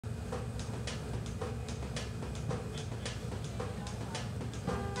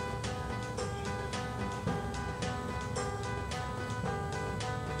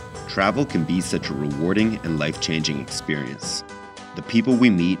Travel can be such a rewarding and life-changing experience. The people we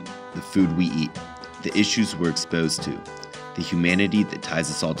meet, the food we eat, the issues we're exposed to, the humanity that ties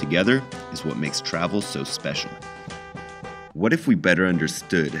us all together is what makes travel so special. What if we better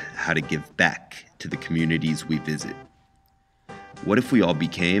understood how to give back to the communities we visit? What if we all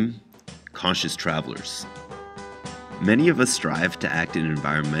became conscious travelers? Many of us strive to act in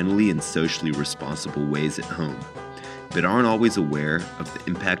environmentally and socially responsible ways at home, but aren't always aware of the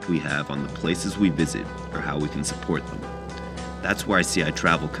impact we have on the places we visit or how we can support them. That's where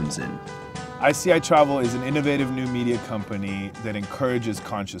iSeeiTravel comes in. iSeeiTravel is an innovative new media company that encourages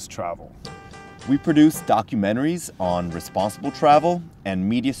conscious travel. We produce documentaries on responsible travel and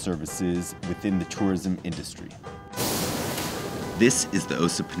media services within the tourism industry. This is the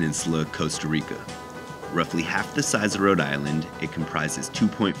Osa Peninsula, Costa Rica. Roughly half the size of Rhode Island, it comprises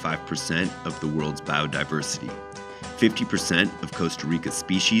 2.5% of the world's biodiversity, 50% of Costa Rica's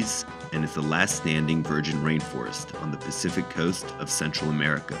species, and is the last standing virgin rainforest on the Pacific coast of Central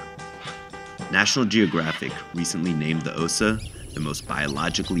America. National Geographic recently named the Osa the most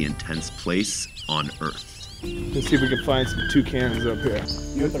biologically intense place on Earth. Let's see if we can find some toucans up here.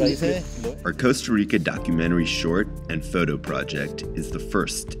 Our Costa Rica documentary short and photo project is the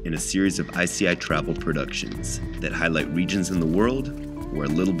first in a series of iSeeiTravel productions that highlight regions in the world where a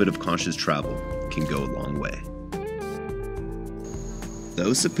little bit of conscious travel can go a long way. The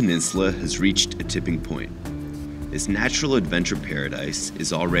Osa Peninsula has reached a tipping point. This natural adventure paradise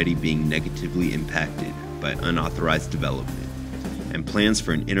is already being negatively impacted by unauthorized development, and plans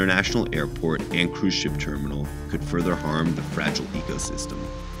for an international airport and cruise ship terminal could further harm the fragile ecosystem.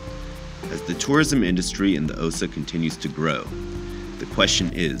 As the tourism industry in the Osa continues to grow, the question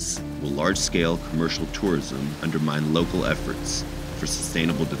is, will large-scale commercial tourism undermine local efforts for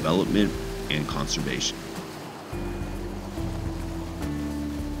sustainable development and conservation?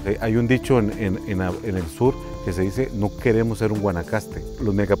 Hay un dicho en el sur que se dice, no queremos ser un Guanacaste.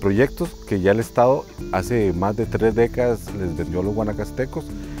 Los megaproyectos que ya el Estado hace más de 3 décadas les vendió a los guanacastecos,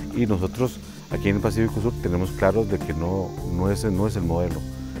 y nosotros aquí en el Pacífico Sur tenemos claros de que no es el modelo.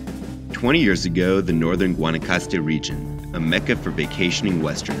 20 years ago, the northern Guanacaste region, a mecca for vacationing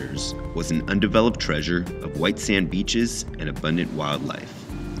Westerners, was an undeveloped treasure of white sand beaches and abundant wildlife.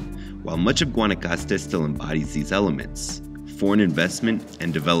 While much of Guanacaste still embodies these elements, foreign investment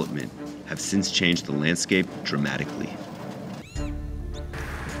and development have since changed the landscape dramatically.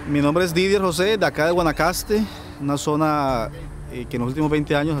 Mi nombre es Didier José, de acá de Guanacaste, una zona que en los últimos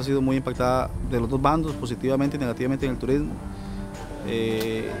 20 años ha sido muy impactada de los dos bandos, positivamente y negativamente en el turismo.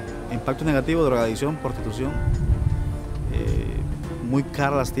 Impacto negativo, drogadicción, prostitución, muy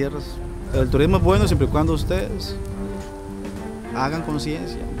caras las tierras. Pero el turismo es bueno siempre y cuando ustedes hagan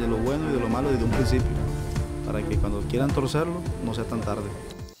conciencia de lo bueno y de lo malo desde un principio, para que cuando quieran torcerlo no sea tan tarde.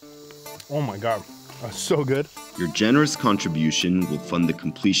 Oh my God, that's so good. Your generous contribution will fund the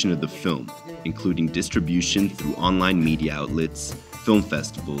completion of the film, including distribution through online media outlets, film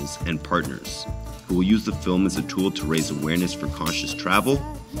festivals, and partners, who will use the film as a tool to raise awareness for conscious travel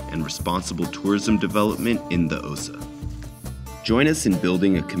and responsible tourism development in the Osa. Join us in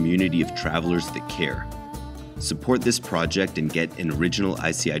building a community of travelers that care. Support this project and get an original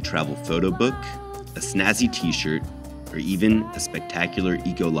iSeeiTravel photo book, a snazzy t-shirt, or even a spectacular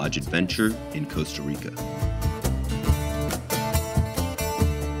eco-lodge adventure in Costa Rica.